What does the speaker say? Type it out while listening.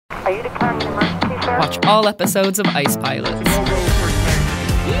Are you declaring an emergency, sir? Watch all episodes of Ice Pilots.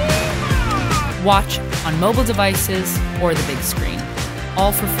 Watch on mobile devices or the big screen.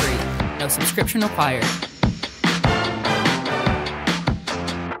 All for free. No subscription required.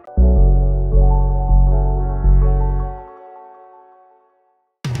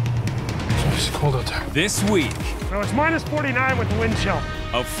 It's cold out there. This week, No, it's minus 49 with the wind chill.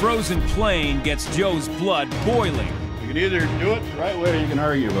 a frozen plane gets Joe's blood boiling. You can either do it the right way or you can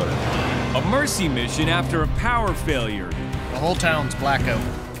argue about it. A mercy mission after a power failure The whole town's blackout.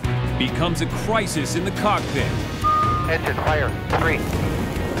 becomes a crisis in the cockpit. Engine fire. 3.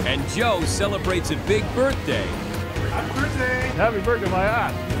 And Joe celebrates a big birthday Happy birthday, my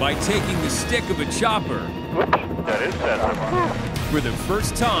ass. by taking the stick of a chopper Whoops. That is set. for the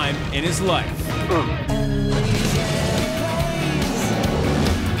first time in his life.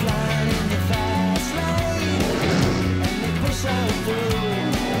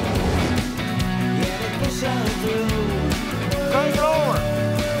 Take it over.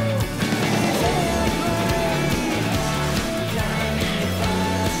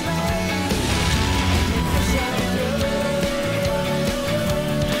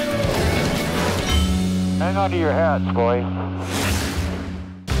 Hang on to your hats, boy.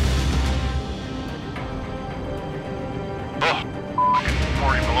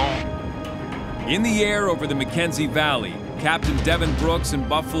 In the air over the Mackenzie Valley, Captain Devin Brooks and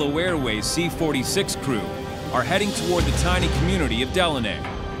Buffalo Airways C-46 crew are heading toward the tiny community of Delaunay.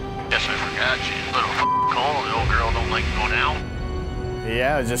 Guess I forgot she's a little cold. The old girl don't like going out.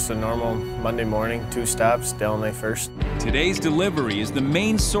 Yeah, it was just a normal Monday morning, 2 stops, Yellowknife first. Today's delivery is the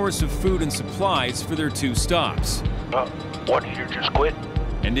main source of food and supplies for their 2 stops. What, you just quit?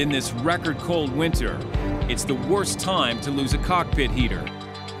 And in this record cold winter, it's the worst time to lose a cockpit heater.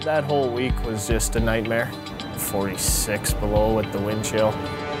 That whole week was just a nightmare. 46 below with the wind chill.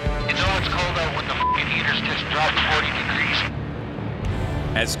 You know it's cold out when the fucking heaters just dropped 40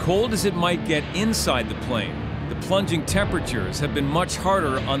 degrees. As cold as it might get inside the plane, the plunging temperatures have been much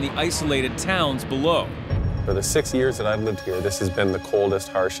harder on the isolated towns below. For the 6 years that I've lived here, this has been the coldest,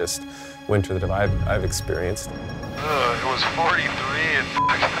 harshest winter that I've experienced. It was 43 and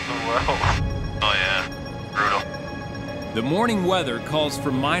fucking the wells. Oh yeah, brutal. The morning weather calls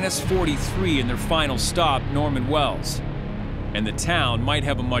for minus 43 in their final stop, Norman Wells. And the town might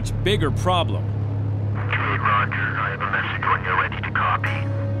have a much bigger problem. Okay, Roger. I have a message when you're ready to copy.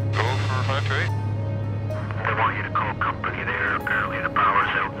 Go for 5-8. They want you to call company there. Apparently the power's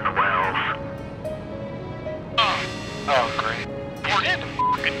out in the wells. Oh, great. We're in the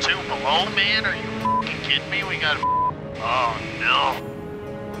fucking 2 below, man. Are you fucking kidding me? We got. Oh no.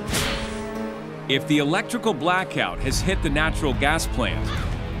 If the electrical blackout has hit the natural gas plant,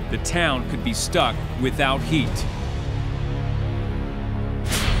 the town could be stuck without heat.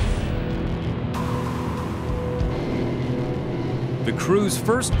 The crew's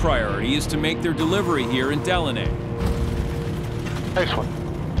first priority is to make their delivery here in Delaunay. Nice one.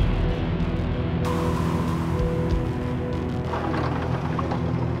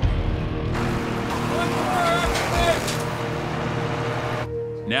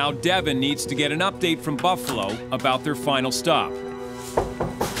 Now Devin needs to get an update from Buffalo about their final stop. Can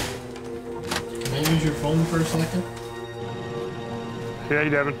I use your phone for a second? Hey,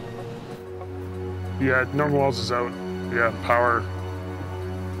 Devin. Yeah, Norman Wells is out. Yeah, power.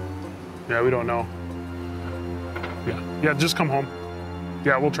 Yeah, we don't know. Yeah, just come home.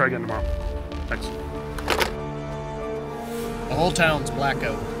 Yeah, we'll try again tomorrow. Thanks. The whole town's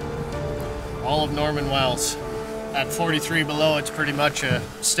blackout. All of Norman Wells. At 43 below, it's pretty much a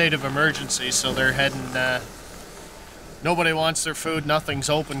state of emergency, so they're heading, nobody wants their food, nothing's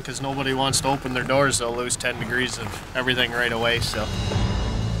open because nobody wants to open their doors. They'll lose 10 degrees of everything right away, so.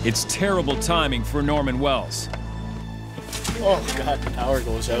 It's terrible timing for Norman Wells. Oh God, the power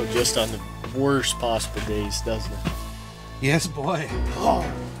goes out just on the worst possible days, doesn't it? Yes, boy. Oh.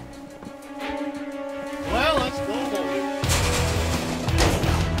 Well, let's go.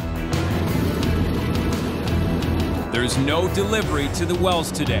 There's no delivery to the wells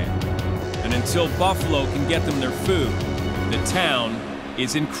today. And until Buffalo can get them their food, the town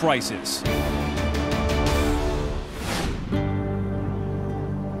is in crisis.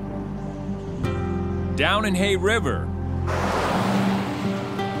 Down in Hay River,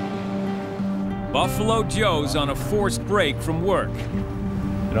 Buffalo Joe's on a forced break from work.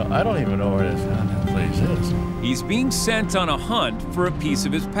 You know, I don't even know where this place is. He's being sent on a hunt for a piece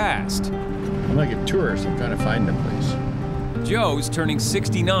of his past. I'm like a tourist. I'm trying to find the place. Joe's turning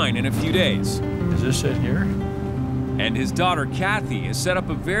 69 in a few days. Is this it here? And his daughter Kathy has set up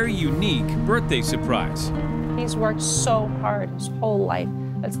a very unique birthday surprise. He's worked so hard his whole life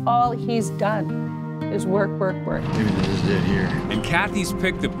That's all he's done, is work, work, work. Maybe this is it here. And Kathy's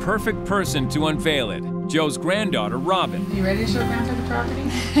picked the perfect person to unveil it, Joe's granddaughter, Robin. You ready to show Grandpa the property?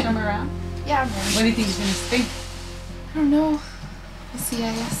 Show him around? Yeah, I'm ready. What do you think he's gonna think? I don't know. We'll see,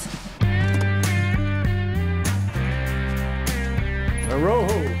 I guess. Hello.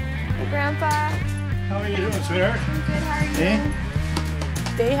 Hey, Grandpa. How are you doing, sweetheart? I'm good, how are you? Eh?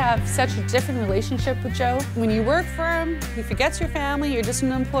 They have such a different relationship with Joe. When you work for him, he forgets your family, you're just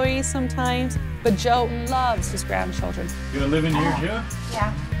an employee sometimes, but Joe loves his grandchildren. You gonna live in here, Joe?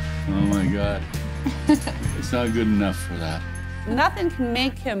 Yeah. Oh my God. It's not good enough for that. Nothing can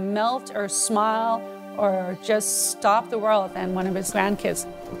make him melt or smile or just stop the world than one of his grandkids.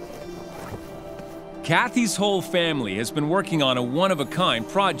 Kathy's whole family has been working on a one-of-a-kind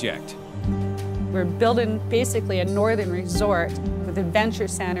project. We're building basically a northern resort with adventure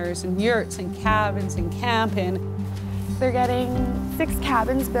centers and yurts and cabins and camping. They're getting 6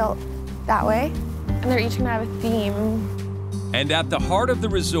 cabins built that way, and they're each gonna have a theme. And at the heart of the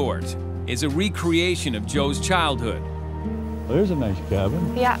resort is a recreation of Joe's childhood. Well, there's a nice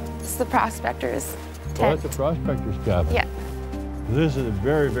cabin. Yeah, it's the prospector's tent. Well, that's a prospector's cabin. Yeah. This is a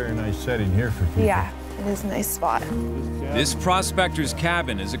very, very nice setting here for people. Yeah, it is a nice spot. This prospector's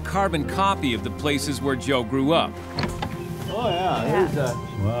cabin is a carbon copy of the places where Joe grew up. Oh yeah, there's that.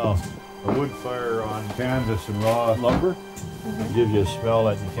 Wow, a wood fire on cans of some raw lumber. It gives you a smell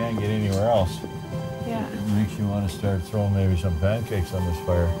that you can't get anywhere else. Yeah. It makes you want to start throwing maybe some pancakes on this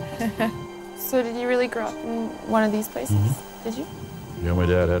fire. So did you really grow up in one of these places? Did you? Yeah, my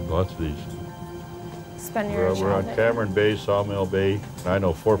dad had lots of these. Spend your We're on childhood? Cameron Bay, Sawmill Bay. I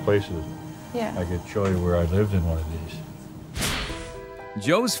know 4 places. Yeah. I could show you where I lived in one of these.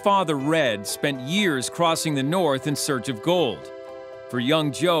 Joe's father, Red, spent years crossing the north in search of gold. For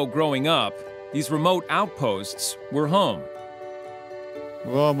young Joe growing up, these remote outposts were home.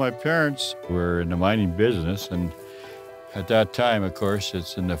 Well, my parents were in the mining business, and at that time, of course,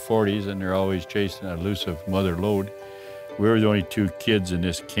 it's in the 40s, and they're always chasing an elusive mother lode. We were the only 2 kids in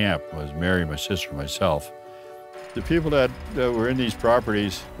this camp. It was Mary, my sister, and myself. The people that were in these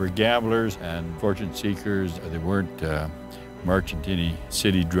properties were gamblers and fortune seekers. They weren't marching to any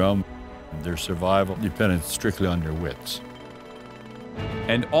city drum. Their survival depended strictly on their wits.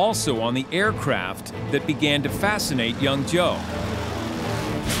 And also on the aircraft that began to fascinate young Joe.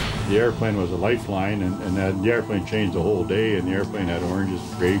 The airplane was a lifeline, and the airplane changed the whole day, and the airplane had oranges,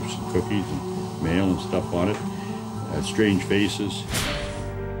 grapes, and cookies, and mail and stuff on it. Had strange faces.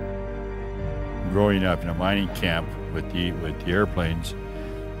 Growing up in a mining camp with the airplanes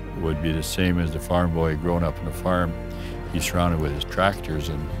would be the same as the farm boy growing up on a farm. He's surrounded with his tractors,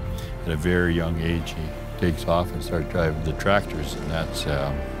 and at a very young age, he takes off and starts driving the tractors, and that's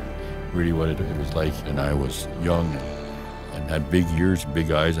really what it was like. And I was young and had big ears and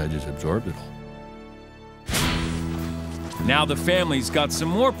big eyes. I just absorbed it all. Now the family's got some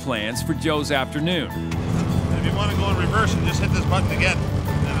more plans for Joe's afternoon. If you want to go in reverse, you just hit this button again,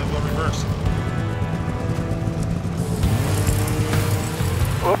 and it'll go reverse.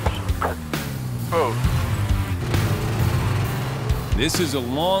 This is a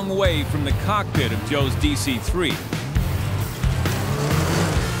long way from the cockpit of Joe's DC-3.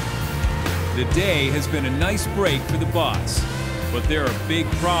 The day has been a nice break for the boss, but there are big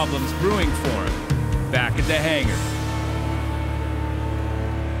problems brewing for him back at the hangar.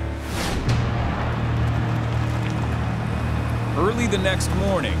 Early the next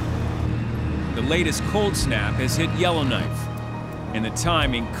morning, the latest cold snap has hit Yellowknife, and the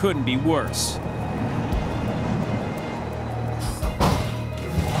timing couldn't be worse.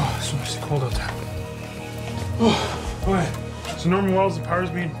 Oh, it's so nice and cold out there. Oh, boy. So Norman Wells, the power's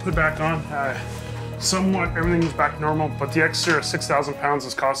being put back on. Somewhat everything is back normal, but the extra 6,000 pounds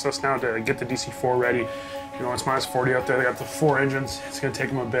has cost us now to get the DC-4 ready. You know, it's minus 40 out there. They got the 4 engines. It's gonna take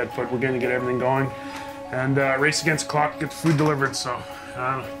them a bit, but we're gonna get everything going. And race against the clock, get the food delivered, so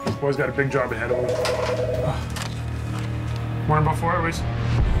these boys got a big job ahead of them. Morning before Airways.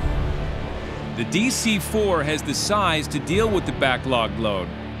 The DC-4 has the size to deal with the backlog load,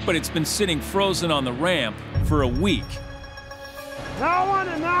 but it's been sitting frozen on the ramp for a week. That one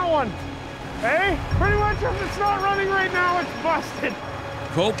and that one. Hey, pretty much if it's not running right now, it's busted.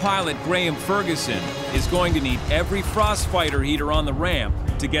 Co-pilot Graham Ferguson is going to need every frost fighter heater on the ramp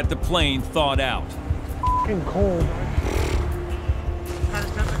to get the plane thawed out. Fucking cold. What kind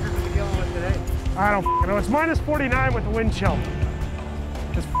of temperature are we dealing with today? I don't know. It's minus 49 with the wind chill.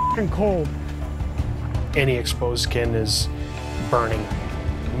 It's fucking cold. Any exposed skin is burning.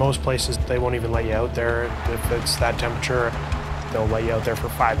 In most places, they won't even let you out there. If it's that temperature, they'll let you out there for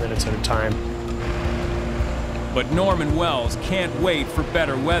 5 minutes at a time. But Norman Wells can't wait for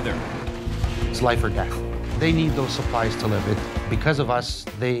better weather. It's life or death. They need those supplies to live. Because of us,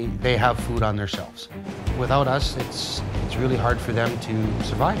 they have food on their shelves. Without us, it's really hard for them to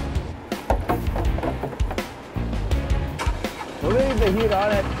survive. We'll leave the heat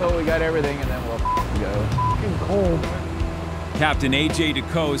on it until we got everything, and then we'll go. It's cold. Captain A.J.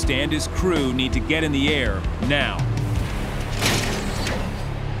 DeCoste and his crew need to get in the air now.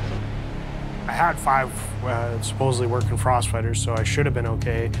 I had 5 supposedly working frostfighters, so I should have been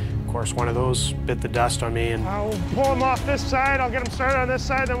okay. Of course, one of those bit the dust on me, and I'll pull them off this side, I'll get them started on this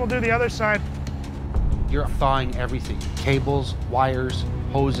side, then we'll do the other side. You're thawing everything. Cables, wires,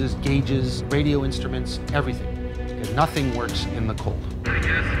 hoses, gauges, radio instruments, everything. Because nothing works in the cold.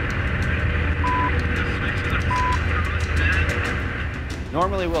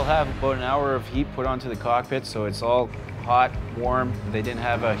 Normally we'll have about an hour of heat put onto the cockpit, so it's all hot, warm. They didn't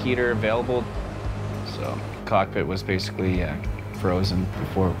have a heater available, so the cockpit was basically frozen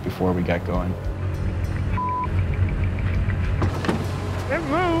before we got going. It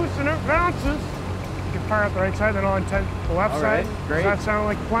moves and it bounces. You can fire up the right side, then I'll intent the left side. Great. Does that sound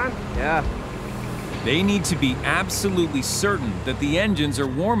like a plan? Yeah. They need to be absolutely certain that the engines are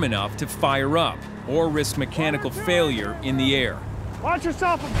warm enough to fire up or risk mechanical failure in the air. Watch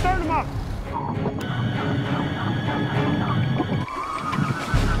yourself, I'm starting them up.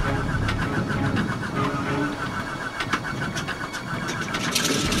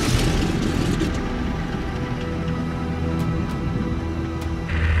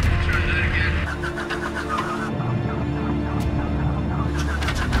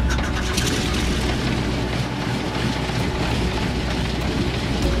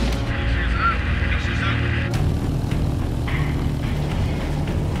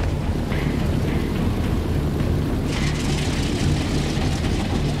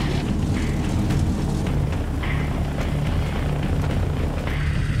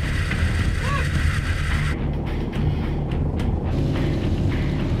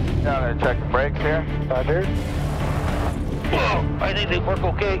 Check the brakes here. Roger. Whoa, I think they work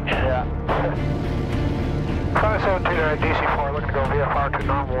okay. Yeah. 517 DC4, looking to go VFR to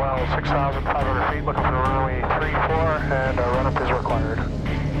normal well, 6,500 feet, looking for the runway 34, and a run-up is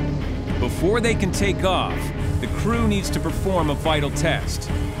required. Before they can take off, the crew needs to perform a vital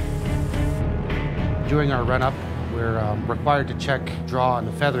test. During our run-up, we're required to check draw on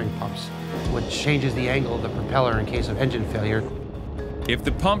the feathering pumps, which changes the angle of the propeller in case of engine failure. If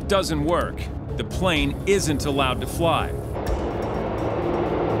the pump doesn't work, the plane isn't allowed to fly.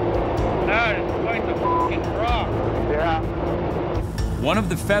 That is quite the fucking drop. Yeah. One of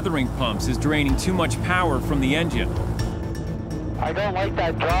the feathering pumps is draining too much power from the engine. I don't like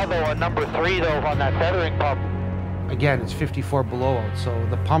that draw though on number 3 though on that feathering pump. Again, it's 54 below out, so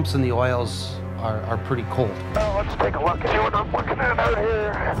the pumps and the oils are pretty cold. Oh, let's take a look and see what I'm looking at out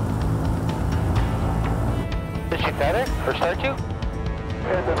here. Did she feather or start to?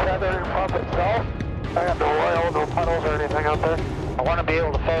 And the feathering pump itself, I have no oil, no puddles or anything out there. I want to be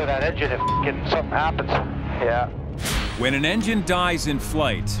able to feather that engine if something happens. Yeah. When an engine dies in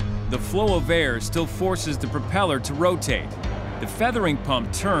flight, the flow of air still forces the propeller to rotate. The feathering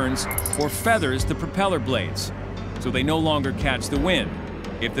pump turns or feathers the propeller blades, so they no longer catch the wind.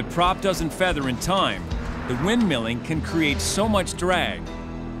 If the prop doesn't feather in time, the windmilling can create so much drag,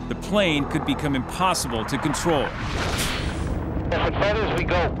 the plane could become impossible to control. If it feathers, we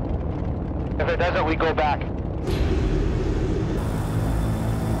go. If it doesn't, we go back.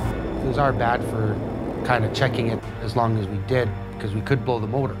 It was our bad for kind of checking it as long as we did, because we could blow the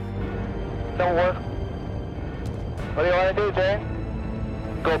motor. Don't work. What do you want to do, Jay?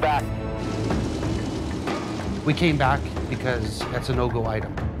 Go back. We came back because that's a no-go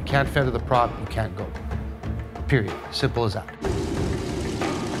item. You can't feather the prop, you can't go. Period. Simple as that.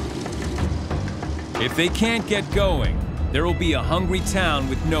 If they can't get going, there will be a hungry town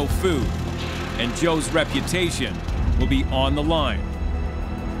with no food, and Joe's reputation will be on the line.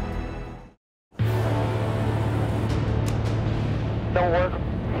 Don't work.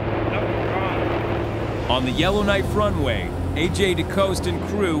 On the Yellowknife runway, A.J. DeCoste and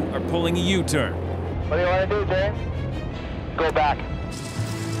crew are pulling a U-turn. What do you want to do, Jay? Go back.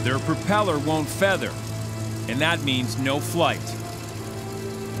 Their propeller won't feather, and that means no flight.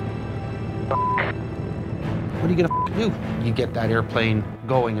 What are you gonna do? You get that airplane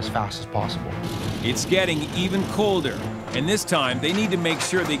going as fast as possible. It's getting even colder, and this time they need to make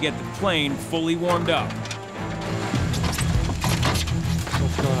sure they get the plane fully warmed up.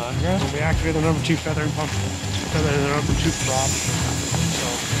 What's going on here? We activated the number 2 feathering pump, feathered the number 2 prop. So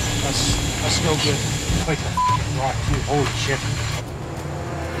that's no good. Like the rock too. Holy shit.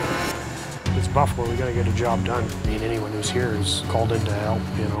 It's Buffalo, we gotta get a job done. I mean, anyone who's here is called in to help,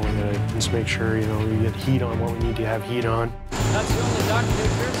 you know. We gotta just make sure, you know, we get heat on what we need to have heat on. That's the only dock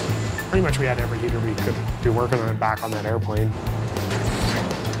pictures? Pretty much we had every heater we could be working on back on that airplane.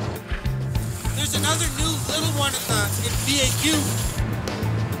 There's another new little one in VAQ.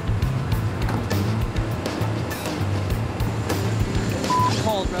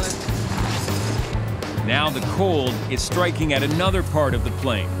 Cold, brother. Now the cold is striking at another part of the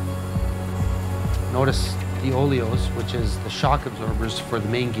plane. Notice the oleos, which is the shock absorbers for the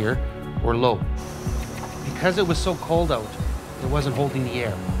main gear, were low. Because it was so cold out, it wasn't holding the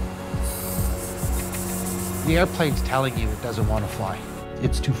air. The airplane's telling you it doesn't want to fly.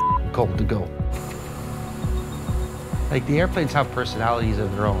 It's too cold to go. Like, the airplanes have personalities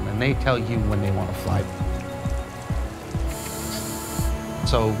of their own, and they tell you when they want to fly.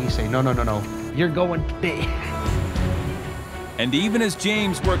 So we say, no, no, no, no, you're going today. And even as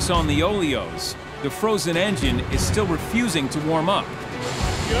James works on the oleos, the frozen engine is still refusing to warm up.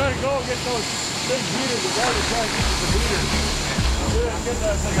 You gotta go get those big heaters. You gotta try to get the heaters. Get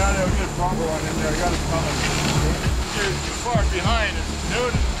that thing out of there. Get a Bronco one in there. I got it coming. You're too far behind. Dude,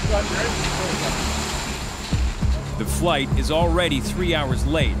 you got your engine frozen. The flight is already 3 hours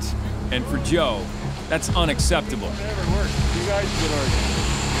late, and for Joe, that's unacceptable. It never works. You guys get our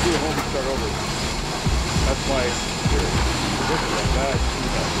do a home and start over. That's why this is bad.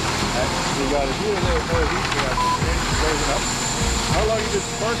 You got to do a little more heat to that engine frozen up. How long you just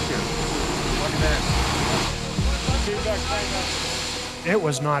parked here? 1 minute. It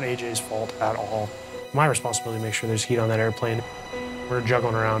was not AJ's fault at all. My responsibility to make sure there's heat on that airplane. We're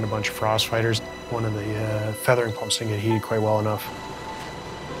juggling around a bunch of frost fighters. One of the feathering pumps didn't get heated quite well enough.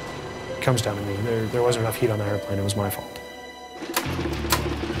 It comes down to me. There wasn't enough heat on the airplane. It was my fault.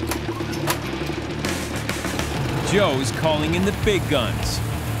 Joe's calling in the big guns.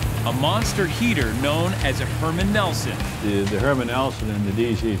 A monster heater known as a Herman Nelson. The Herman Nelson and the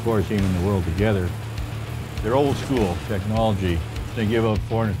DC-14 in the world together, they're old school technology. They give out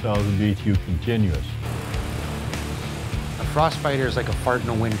 400,000 BTU continuous. A frost fighter is like a fart in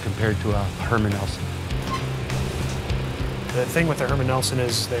the wind compared to a Herman Nelson. The thing with the Herman Nelson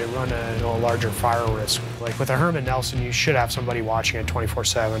is they run a larger fire risk. Like with a Herman Nelson, you should have somebody watching it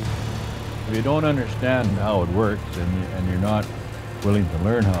 24/7. If you don't understand how it works and you're not willing to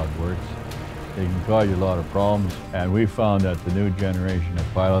learn how it works, it can cause you a lot of problems. And we found that the new generation of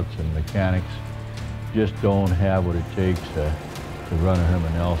pilots and mechanics just don't have what it takes to run a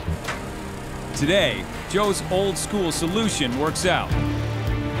Herman Nelson. Today, Joe's old school solution works out.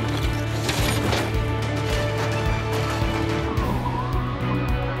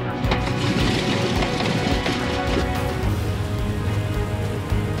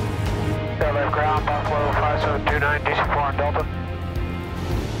 Airlift ground, Buffalo 5729, DC-4 on Delta.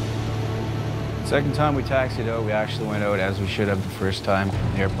 Second time we taxied out, we actually went out as we should have the first time.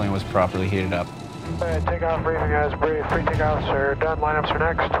 The airplane was properly heated up. Takeoff briefing as free takeoffs are done, lineups are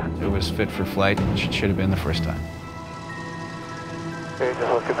next. It was fit for flight, which should have been the first time. Okay, just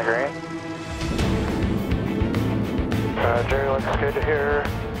look in the green. Jerry looks good here.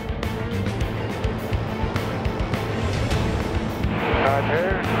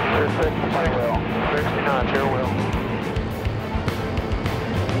 Jerry, you're 60 knots, your wheel.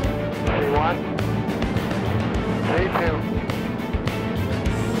 C1. C2.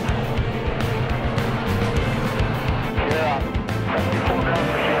 Yeah. Pull down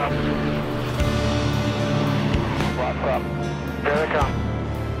the ship. Lots up. Here they come.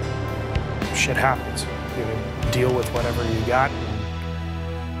 Shit happens. You gotta deal with whatever you got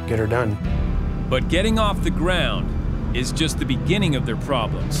and get her done. But getting off the ground is just the beginning of their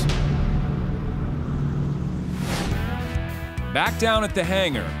problems. Back down at the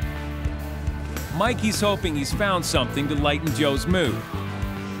hangar, Mikey's hoping he's found something to lighten Joe's mood.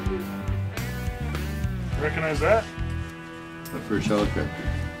 Recognize that? My first helicopter.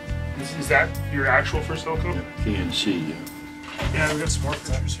 Is that your actual first helicopter? PNC, yeah. Yeah, we got some more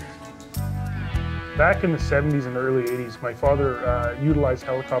pictures here. Back in the 70s and early 80s, my father utilized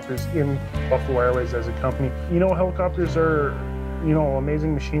helicopters in Buffalo Airways as a company. You know, helicopters are, you know,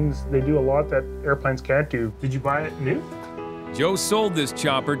 amazing machines. They do a lot that airplanes can't do. Did you buy it new? Joe sold this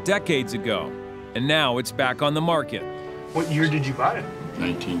chopper decades ago, and now it's back on the market. What year did you buy it?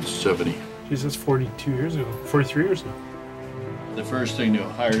 1970. Geez, that's 42 years ago, 43 years ago. The first thing they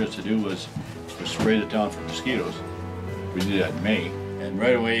hired us to do was spray the town for mosquitoes. We did that in May, and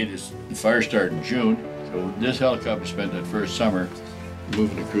right away the fire started in June. So this helicopter spent that first summer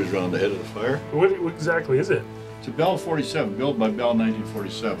moving the crews around the head of the fire. What exactly is it? It's a Bell 47, built by Bell in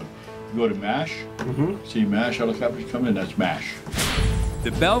 1947. You go to MASH, see MASH helicopters come in, that's MASH.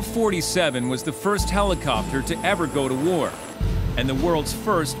 The Bell 47 was the first helicopter to ever go to war, and the world's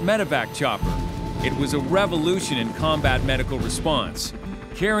first medevac chopper. It was a revolution in combat medical response,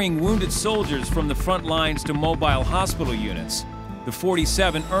 carrying wounded soldiers from the front lines to mobile hospital units. The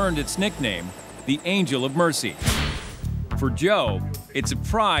 47 earned its nickname, the Angel of Mercy. For Joe, it's a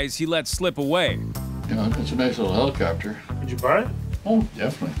prize he let slip away. You know, it's a nice little helicopter. Did you buy it? Oh,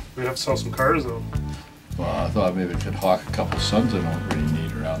 definitely. We'd have to sell some cars, though. Well, I thought maybe I could hawk a couple sons I don't really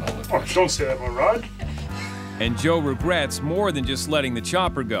need around all the time. Oh, don't say that, my Rod. And Joe regrets more than just letting the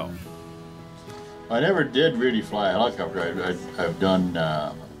chopper go. I never did really fly a helicopter. I've done,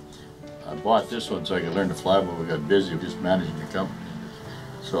 I bought this one so I could learn to fly, but we got busy just managing the company.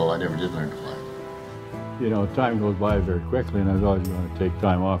 So I never did learn to fly. You know, time goes by very quickly, and I was always going to take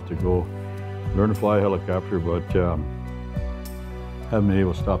time off to go learn to fly a helicopter, but haven't been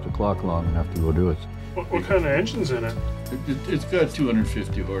able to stop the clock long enough to go do it. What kind of engine's in it? It's got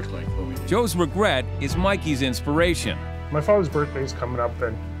 250 horse like foamy. Joe's regret is Mikey's inspiration. My father's birthday's coming up,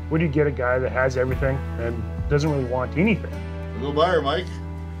 and what do you get a guy that has everything and doesn't really want anything? Go buy her, Mike.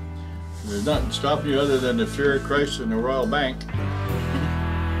 There's nothing stopping you other than the fear of Christ and the Royal Bank.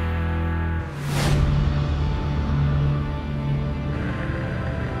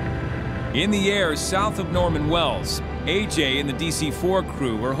 In the air south of Norman Wells, AJ and the DC-4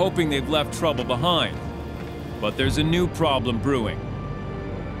 crew are hoping they've left trouble behind. But there's a new problem brewing.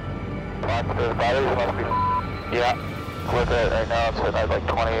 The batteries must be... Yeah. Look at it right now, it's at like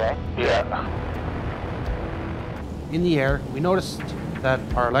 28. Yeah. In the air, we noticed that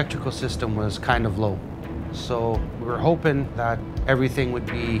our electrical system was kind of low. So we were hoping that everything would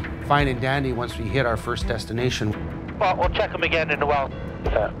be fine and dandy once we hit our first destination. Well, we'll check them again in the well.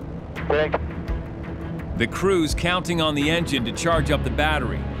 Big. The crew's counting on the engine to charge up the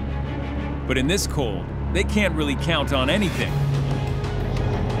battery. But in this cold, they can't really count on anything.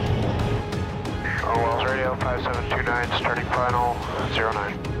 Wells radio 5729, starting final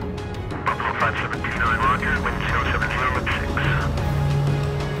 09. 5729, roger, wind 07016.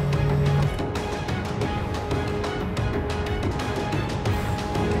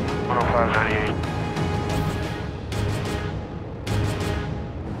 10598.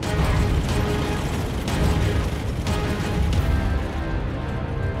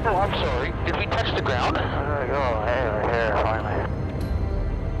 Oh, I'm sorry. Did we touch the ground? Oh, hey, right here, finally.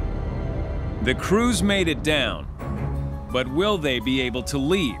 The crew's made it down, but will they be able to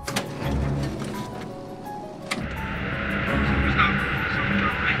leave?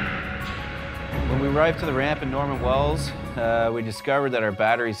 When we arrived to the ramp in Norman Wells, we discovered that our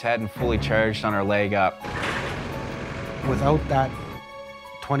batteries hadn't fully charged on our leg up. Without that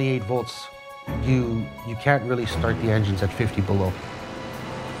 28 volts, you can't really start the engines at 50 below.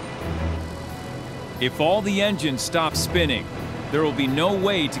 If all the engines stop spinning, there will be no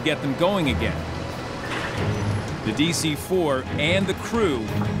way to get them going again. The DC-4 and the crew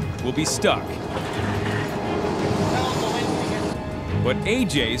will be stuck. But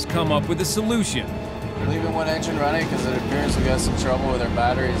AJ's come up with a solution. We're leaving one engine running because it appears we got some trouble with our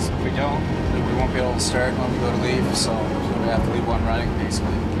batteries. If we don't, we won't be able to start when we go to leave, so we have to leave one running,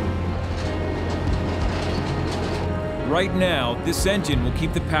 basically. Right now, this engine will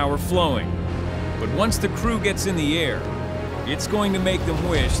keep the power flowing. But once the crew gets in the air, it's going to make them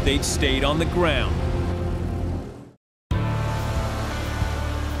wish they'd stayed on the ground.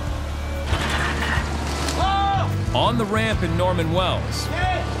 Oh! On the ramp in Norman Wells,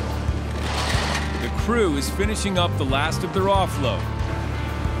 the crew is finishing up the last of their offload.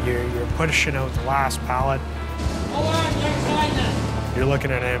 You're pushing out the last pallet. Hold on, next line then. You're looking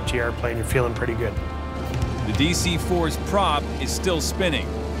at an empty airplane, you're feeling pretty good. The DC-4's prop is still spinning.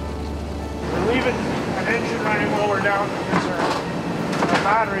 We're leaving an engine running while we're down because our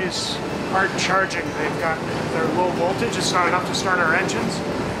batteries aren't charging. They're low voltage. It's not enough to start our engines.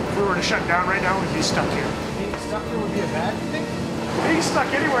 If we were to shut down right now, we'd be stuck here. Being stuck here would be a bad thing? Being stuck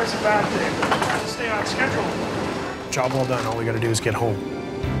anywhere is a bad thing. We have to stay on schedule. Job well done. All we got to do is get home.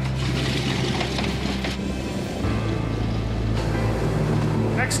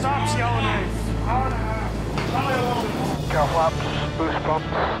 Next stop's Yellowknife. Hour and a half. Probably a little bit more. Cow flaps, boost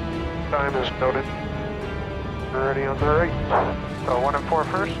pumps. Time is noted. We're ready on the right. So 1 and 4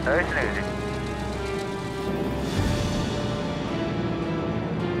 first. Nice and easy.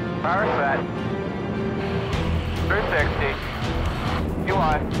 Power set. 360.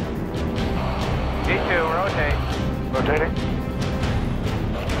 UI. D2, rotate. Rotating.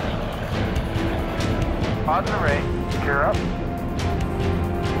 On the right. Gear up.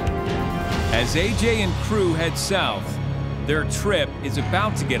 As AJ and crew head south, their trip is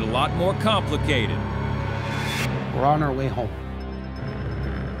about to get a lot more complicated. We're on our way home.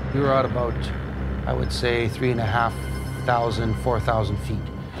 We were at about, I would say, 3,500, 4,000 feet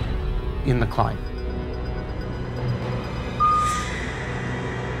in the climb.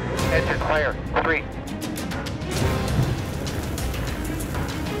 Engine fire, 3.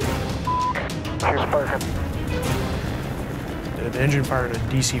 Here's sparking. The engine fire in a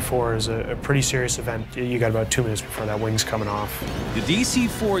DC-4 is a pretty serious event. You got about 2 minutes before that wing's coming off. The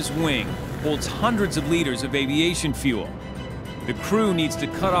DC-4's wing holds hundreds of liters of aviation fuel. The crew needs to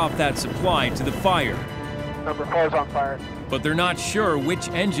cut off that supply to the fire. Number 4's on fire. But they're not sure which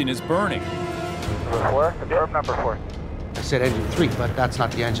engine is burning. Number 4? Confirm number 4. I said engine 3, but that's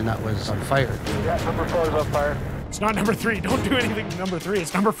not the engine that was on fire. Yeah, number 4 is on fire. It's not number 3. Don't do anything to number 3.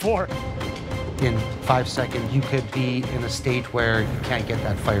 It's number 4. In 5 seconds, you could be in a state where you can't get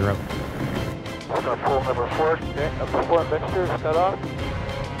that fire out. We're going to pull number 4. Okay, number 4 mixture set off.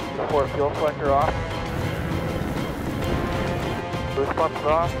 Number 4 fuel selector off. Boost pumps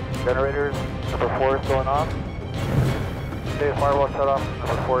off. Generators, number 4 is going off. Okay, the firewall shut off.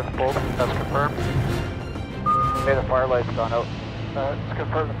 Number 4 is pulled. That's confirmed. Okay, the fire light's gone out. It's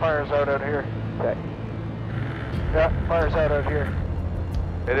confirmed the fire's out here. Okay. Yeah, fire's out here.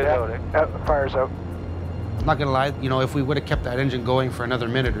 It is out, eh? Yeah, the fire's out. I'm not gonna lie, you know, if we would have kept that engine going for another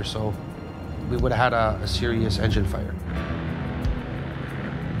minute or so, we would have had a serious engine fire.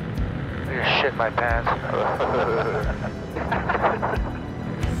 You shit my pants.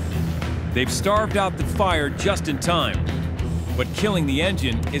 They've starved out the fire just in time, but killing the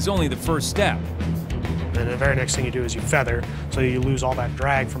engine is only the first step. And the very next thing you do is you feather, so you lose all that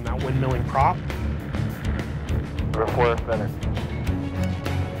drag from that windmilling prop. Number 4 is feather.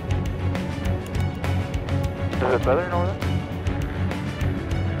 Is it feathering over there?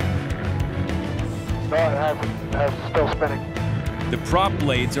 No, it hasn't. It's still spinning. The prop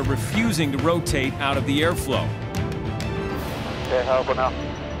blades are refusing to rotate out of the airflow. Okay, how about now?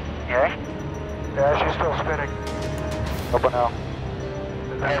 Yeah? Yeah, she's still spinning. How about now?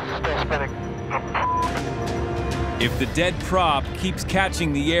 It's still spinning. If the dead prop keeps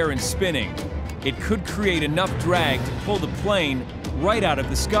catching the air and spinning, it could create enough drag to pull the plane right out of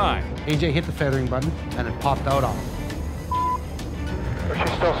the sky. AJ hit the feathering button and it popped out on him. But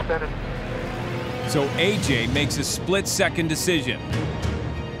she's still spinning. So AJ makes a split-second decision.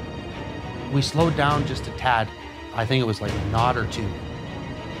 We slowed down just a tad. I think it was like a knot or 2.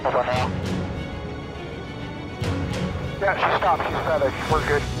 How about now? Yeah, she stopped. She's feathered. We're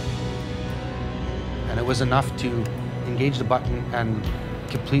good. And it was enough to engage the button and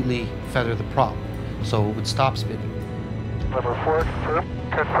completely feather the prop, so it would stop spinning. Number 4, confirm.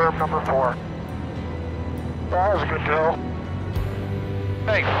 Confirm number 4. That was a good drill.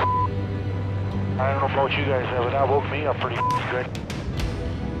 Thanks. I don't know about you guys, but that woke me up pretty good.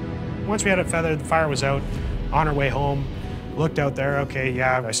 Once we had it feathered, the fire was out. On our way home, looked out there, okay,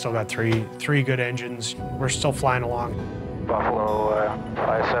 yeah, I still got three good engines. We're still flying along. Buffalo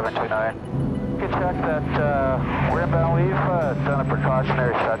 5729. You can check that we're inbound. We've done a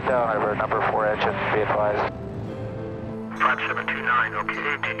precautionary shutdown of our number 4 engine, be advised. 5729,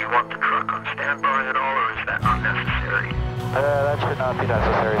 okay. Did you want the truck on standby at all, or is that unnecessary? That should not be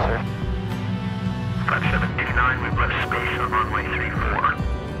necessary, sir. 5729, we've left space on runway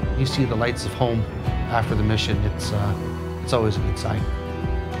 34. You see the lights of home after the mission, it's always a good sign.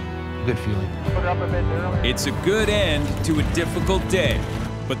 Good feeling. It's a good end to a difficult day,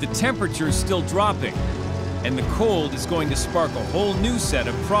 but the temperature's still dropping, and the cold is going to spark a whole new set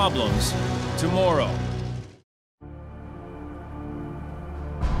of problems tomorrow.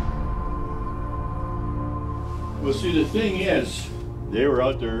 Well, see, the thing is, they were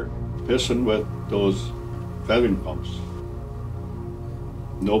out there pissing with those feathering pumps.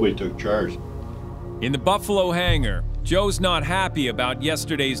 Nobody took charge. In the Buffalo hangar, Joe's not happy about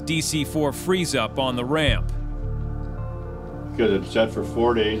yesterday's DC-4 freeze-up on the ramp. Because it's set for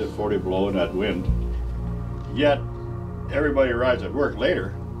 4 days at 40 below in that wind. Yet, everybody arrives at work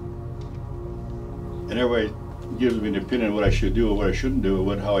later. And everybody gives me an opinion of what I should do or what I shouldn't do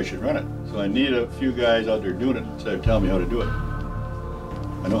or how I should run it. So I need a few guys out there doing it instead of telling me how to do it.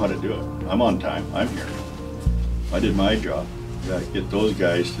 I know how to do it. I'm on time. I'm here. I did my job. You gotta get those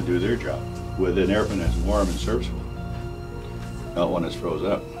guys to do their job with an airplane that's warm and serviceable. Not one that's froze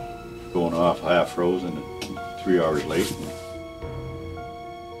up. Going off half frozen and 3 hours late.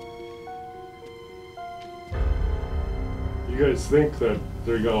 You guys think that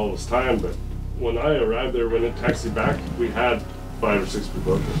they got all this time, but when I arrived there, when it taxied back, we had 5 or 6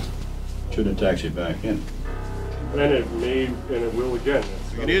 people out there. Shouldn't have taxied back in. And it may, and it will again.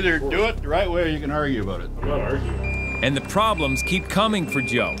 You can either do it the right way or you can argue about it. I'm not arguing. And the problems keep coming for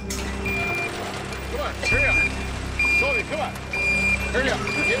Joe. Come on, hurry up. Toby, come on. Hurry up,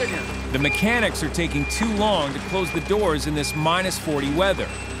 get in here. The mechanics are taking too long to close the doors in this -40 weather,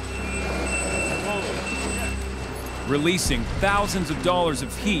 releasing thousands of dollars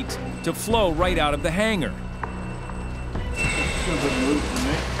of heat to flow right out of the hangar. Can't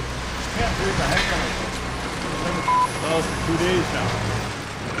breathe the heck out of it. For 2 days now.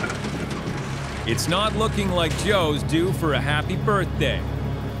 It's not looking like Joe's due for a happy birthday.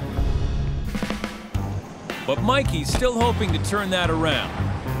 But Mikey's still hoping to turn that around.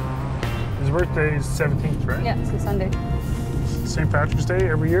 His birthday is 17th, right? Yeah, it's a Sunday. St. Patrick's Day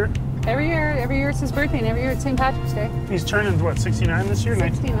every year? Every year it's his birthday, and every year it's St. Patrick's Day. He's turning, what, 69 this year?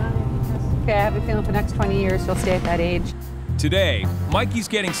 69. Okay, I have a feeling for the next 20 years he'll stay at that age. Today, Mikey's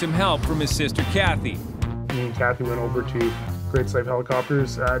getting some help from his sister Kathy. Me and Kathy went over to Great Life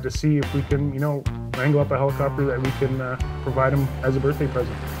Helicopters to see if we can, wrangle up a helicopter that we can provide him as a birthday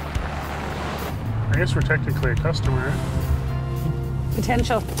present. I guess we're technically a customer.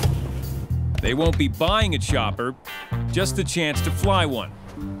 Potential. They won't be buying a chopper, just the chance to fly one.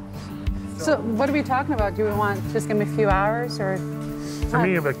 So what are we talking about? Do we want just give him a few hours or? For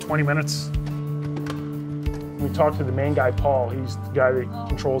me, like 20 minutes. We talked to the main guy, Paul. He's the guy that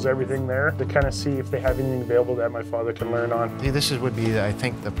controls everything there to kind of see if they have anything available that my father can learn on. Would be, I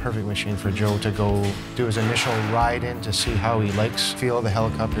think, the perfect machine for Joe to go do his initial ride in to see how he likes feel of the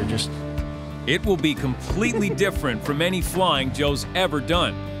helicopter. It will be completely different from any flying Joe's ever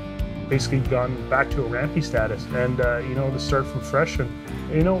done. Basically gone back to a rampy status and, to start from fresh and,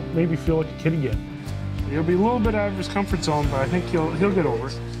 maybe feel like a kid again. He'll be a little bit out of his comfort zone, but I think he'll get over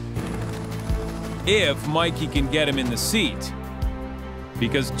it. If Mikey can get him in the seat.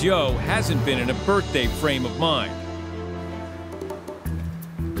 Because Joe hasn't been in a birthday frame of mind.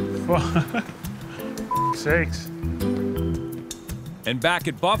 Sakes. And back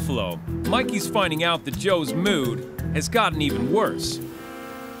at Buffalo, Mikey's finding out that Joe's mood has gotten even worse.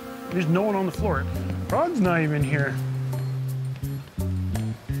 There's no one on the floor. Rod's not even here.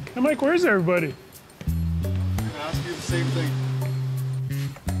 Hey, Mike, where's everybody? I ask you the same thing.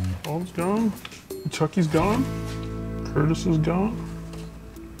 Paul's gone. Chucky's gone. Curtis is gone.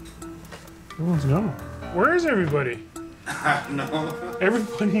 Everyone's gone. Where is everybody? I don't know.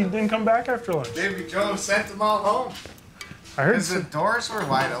 Everybody didn't come back after lunch. Maybe Joe sent them all home. I heard the doors were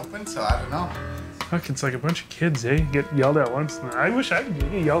wide open, so I don't know. Fuck, it's like a bunch of kids, eh? Get yelled at once. I wish I could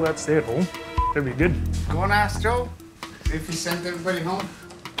get yelled at, stay at home. That'd be good. Go and ask Joe. See if he sent everybody home.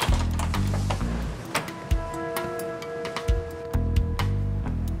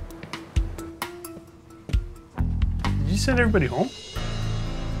 Did you send everybody home?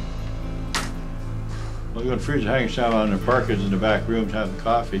 Well, you got freeze hanging down on the parkers in the back rooms having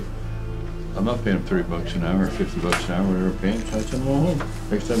coffee. I'm not paying them $30 an hour or $50 an hour, whatever they're paying, so I send them all home.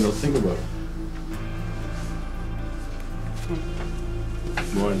 Next time they'll think about it.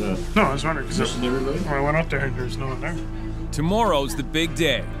 Why is that? No, I was wondering because missing everybody? When I went up there and there's no one there. Tomorrow's the big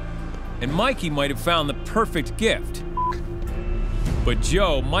day, and Mikey might have found the perfect gift. But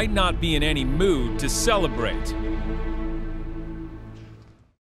Joe might not be in any mood to celebrate.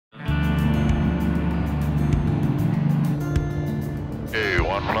 Hey,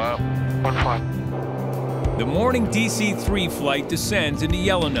 1 flat. 1 flat. The morning DC-3 flight descends into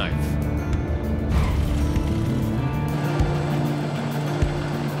Yellowknife.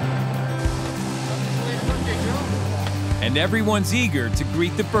 And everyone's eager to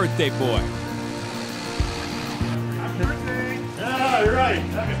greet the birthday boy. Happy birthday! Yeah, you're right.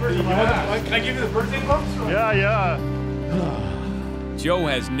 Happy birthday. Yeah. Can I give you the birthday bumps? Yeah. Joe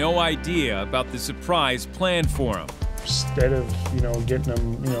has no idea about the surprise planned for him. Instead of, getting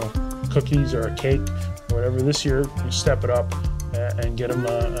them, cookies or a cake or whatever, this year, you step it up and get them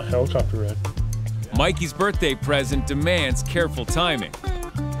a helicopter ride. Mikey's birthday present demands careful timing.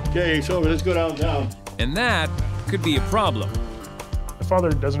 Okay, so let's go downtown. And that could be a problem. My father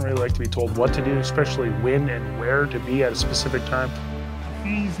doesn't really like to be told what to do, especially when and where to be at a specific time.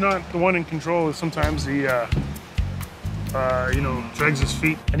 He's not the one in control. Sometimes he, drags his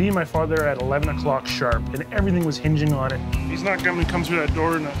feet. I needed my father at 11 o'clock sharp, and everything was hinging on it. He's not going to come through that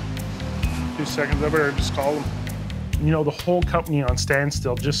door in a few seconds. I better just call him. The whole company on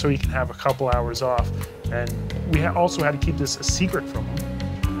standstill just so he can have a couple hours off. And we also had to keep this a secret from him.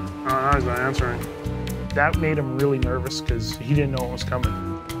 Oh, he's not answering. That made him really nervous because he didn't know what was coming.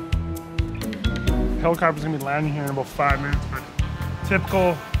 Helicopter's gonna be landing here in about 5 minutes, but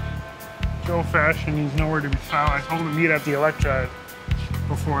typical Joe fashion, he's nowhere to be found. I told him to meet at the Electra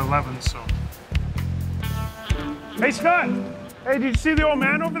before 11, so. Hey, Scott! Hey, did you see the old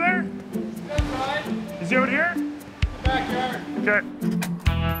man over there? That's right. Is he out here? Backyard. Okay.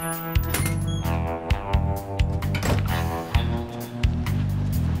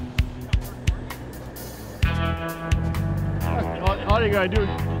 All you gotta do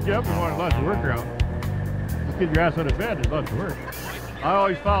is get up and want lots of work around. Just get your ass out of bed, there's lots of work. I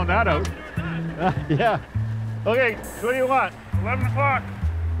always found that out. Yeah. Okay, what do you want? 11 o'clock.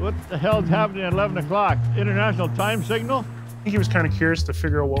 What the hell's happening at 11 o'clock? International time signal? I think he was kind of curious to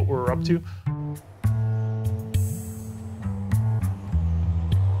figure out what we were up to.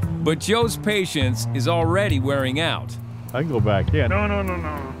 But Joe's patience is already wearing out. I can go back in. No.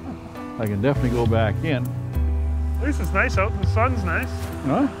 I can definitely go back in. At least it's nice out. The sun's nice.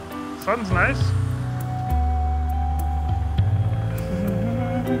 Huh? Sun's nice.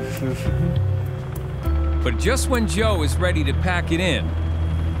 But just when Joe is ready to pack it in,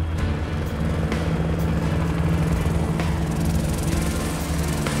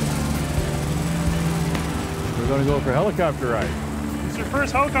 we're gonna go for a helicopter ride. It's your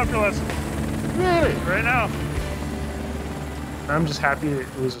first helicopter lesson. Really? Right now. I'm just happy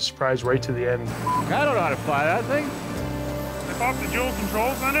it was a surprise right to the end. I don't know how to fly that thing. They popped the dual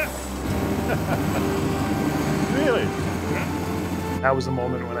controls on it. Really? That was the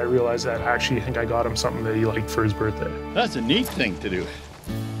moment when I realized that I actually think I got him something that he liked for his birthday. That's a neat thing to do.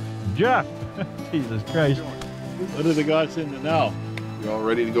 Jeff, Jesus Christ. What have they got in there now? You all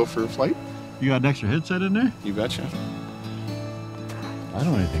ready to go for a flight? You got an extra headset in there? You betcha. I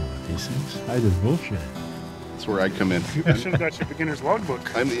don't know anything about these things. I just bullshit. That's where I come in. You should have got your beginner's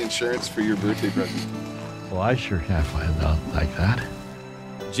logbook. I'm the insurance for your birthday present. Well, I sure can't find out like that.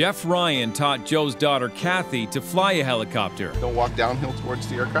 Jeff Ryan taught Joe's daughter Kathy to fly a helicopter. Don't walk downhill towards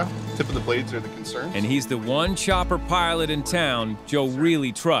the aircraft. Tip of the blades are the concerns. And he's the one chopper pilot in town Joe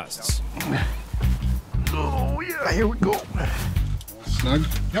really trusts. Oh, yeah, here we go. Snug?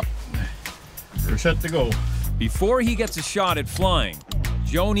 Yep. We're set to go. Before he gets a shot at flying,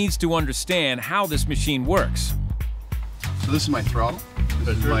 Joe needs to understand how this machine works. So this is my throttle.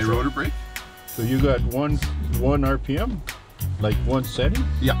 This is my rotor brake. So you got one RPM? Like one setting?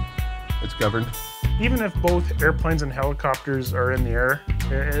 Yeah, it's governed. Even if both airplanes and helicopters are in the air,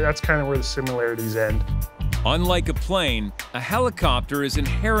 that's kind of where the similarities end. Unlike a plane, a helicopter is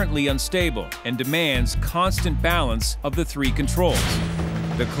inherently unstable and demands constant balance of the three controls.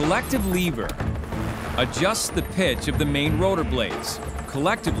 The collective lever adjusts the pitch of the main rotor blades,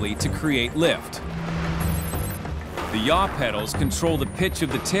 collectively to create lift. The yaw pedals control the pitch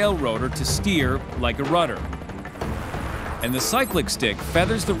of the tail rotor to steer like a rudder. And the cyclic stick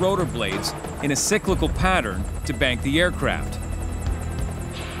feathers the rotor blades in a cyclical pattern to bank the aircraft.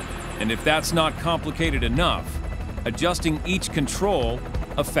 And if that's not complicated enough, adjusting each control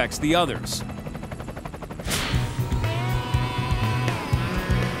affects the others.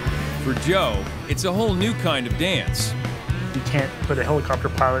 For Joe, it's a whole new kind of dance. You can't put a helicopter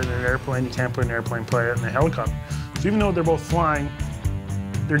pilot in an airplane, you can't put an airplane pilot in a helicopter. So even though they're both flying,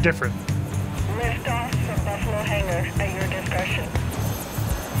 they're different. Lift off from Buffalo Hangar at your discretion.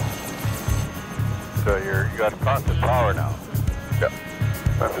 So you got constant power now. Yep.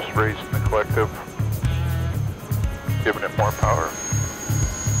 I'm just raising the collective, giving it more power.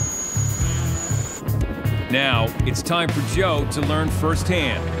 Now, it's time for Joe to learn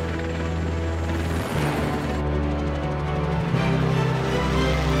firsthand.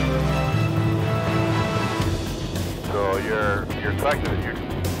 So you're collecting, you're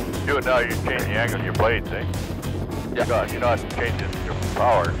doing now, you're changing the angle of your blades, eh? Yeah. You're not changing your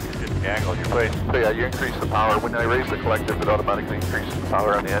power, you're just the angle of your blades. So yeah, you increase the power. When I raise the collective, it automatically increases the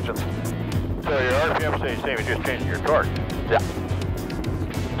power on the engines. So your RPM stays the same, it's just changing your torque. Yeah.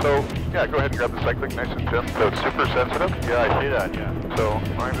 So, yeah, go ahead and grab the cyclic nice and thin. So it's super sensitive. Yeah, I see that, yeah. So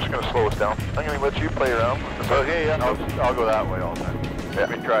I'm just going to slow us down. I'm going to let you play around. Okay, yeah. I'll go that way all the time. Yeah. Let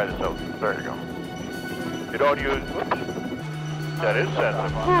me try this out. There you go. You don't use... Whoops. That is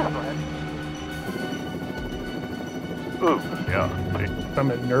sensitive. Ooh, yeah. I'm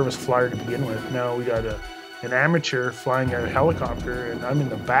a nervous flyer to begin with. Now we got an amateur flying a helicopter, and I'm in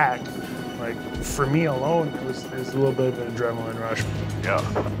the back. Like, for me alone, it was a little bit of an adrenaline rush. Yeah.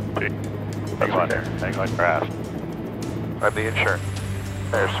 Hang on there. Hang on your ass. I'm the insurance.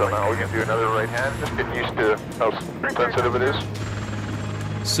 There, so now we can do another right hand. Just getting used to how sensitive it is.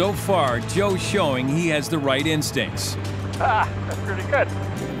 So far, Joe's showing he has the right instincts. Ah, that's pretty good.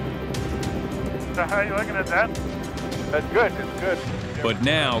 So how are you looking at that? That's good, it's good. But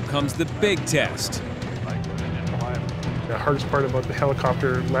now comes the big test. The hardest part about the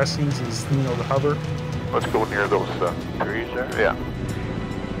helicopter lessons is, the hover. Let's go near those trees there. Yeah.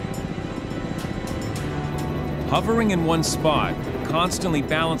 Hovering in one spot, constantly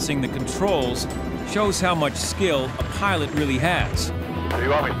balancing the controls, shows how much skill a pilot really has. So you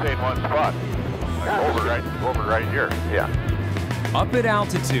want me to stay in one spot? Like over right here. Yeah. Up at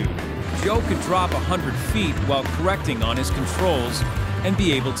altitude, Joe could drop 100 feet while correcting on his controls and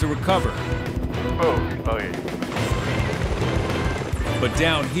be able to recover. Oh, yeah. But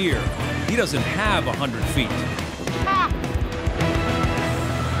down here, he doesn't have 100 feet.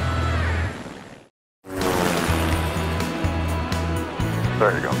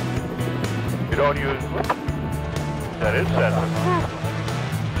 There you go. You don't use... That is sensitive.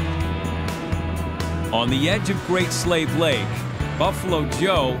 On the edge of Great Slave Lake, Buffalo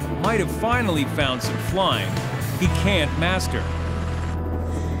Joe might have finally found some flying he can't master.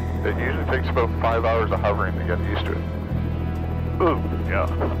 It usually takes about 5 hours of hovering to get used to it. Ooh, yeah.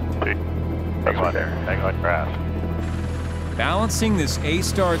 See? Hang on there. Hang on fast. Balancing this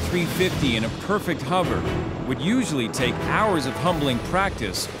A-Star 350 in a perfect hover would usually take hours of humbling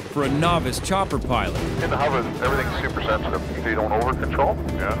practice for a novice chopper pilot. In the hover, everything's super sensitive. So you don't over-control.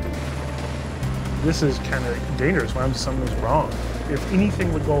 Yeah. This is kind of dangerous when something's wrong. If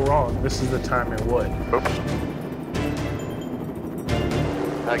anything would go wrong, this is the time it would. Oops.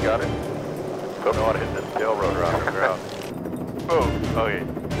 I got it. Don't know how to hit this tail rotor off the ground. Oh, okay.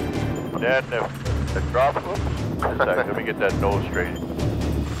 Then if it drops, let me get that nose straight.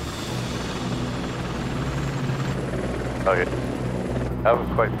 Okay.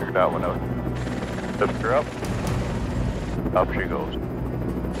 Haven't quite figured that one out. Lift her up. Up she goes.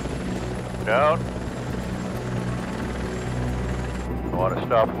 Down. I want to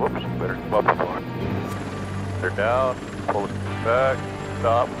stop. Whoops. Better come up before. They're down. Pull it back.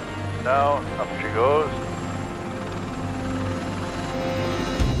 Stop. Down. Up she goes.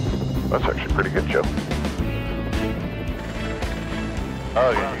 That's actually pretty good, Joe.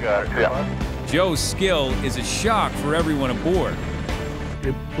 Oh, yeah, you got it. Yeah. Joe's skill is a shock for everyone aboard.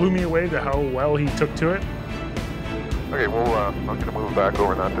 It blew me away to how well he took to it. Okay, well, I'm going to move back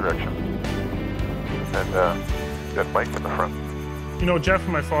over in that direction. And get Mike in the front. You know, Jeff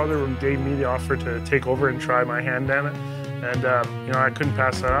and my father gave me the offer to take over and try my hand at it. And, you know, I couldn't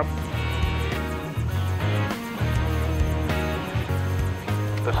pass that up.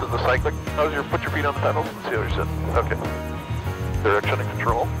 This is the cyclic. Put your feet on the pedals and see how you're sitting. Okay. Direction and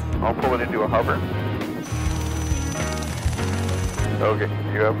control. I'll pull it into a hover. Okay,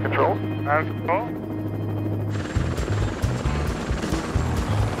 you have control? I have control.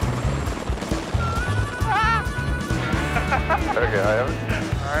 Okay, I have it.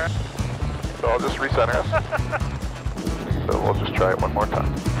 Alright. So I'll just recenter us. So we'll just try it one more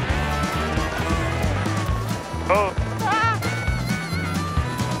time. Oh.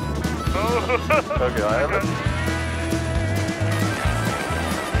 Okay, I have it.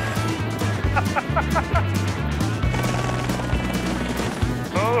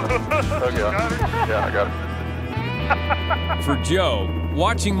 Okay, yeah, I got it. For Joe,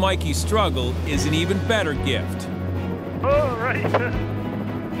 watching Mikey struggle is an even better gift. Oh, right.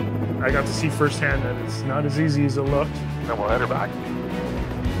 I got to see firsthand that it's not as easy as it looked. Then we'll head her back.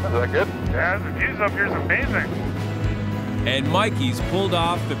 Is that good? Yeah, the views up here is amazing. And Mikey's pulled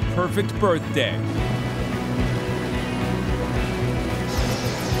off the perfect birthday.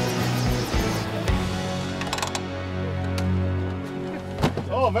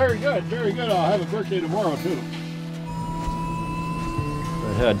 Oh, very good, very good. I'll have a birthday tomorrow, too. If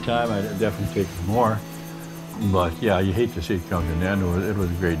I had time, I'd definitely take more. But yeah, you hate to see it come to an end. It was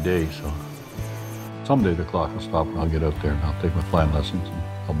a great day, so. Someday the clock will stop and I'll get out there and I'll take my flying lessons and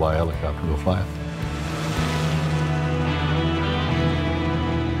I'll buy a helicopter and go fly it.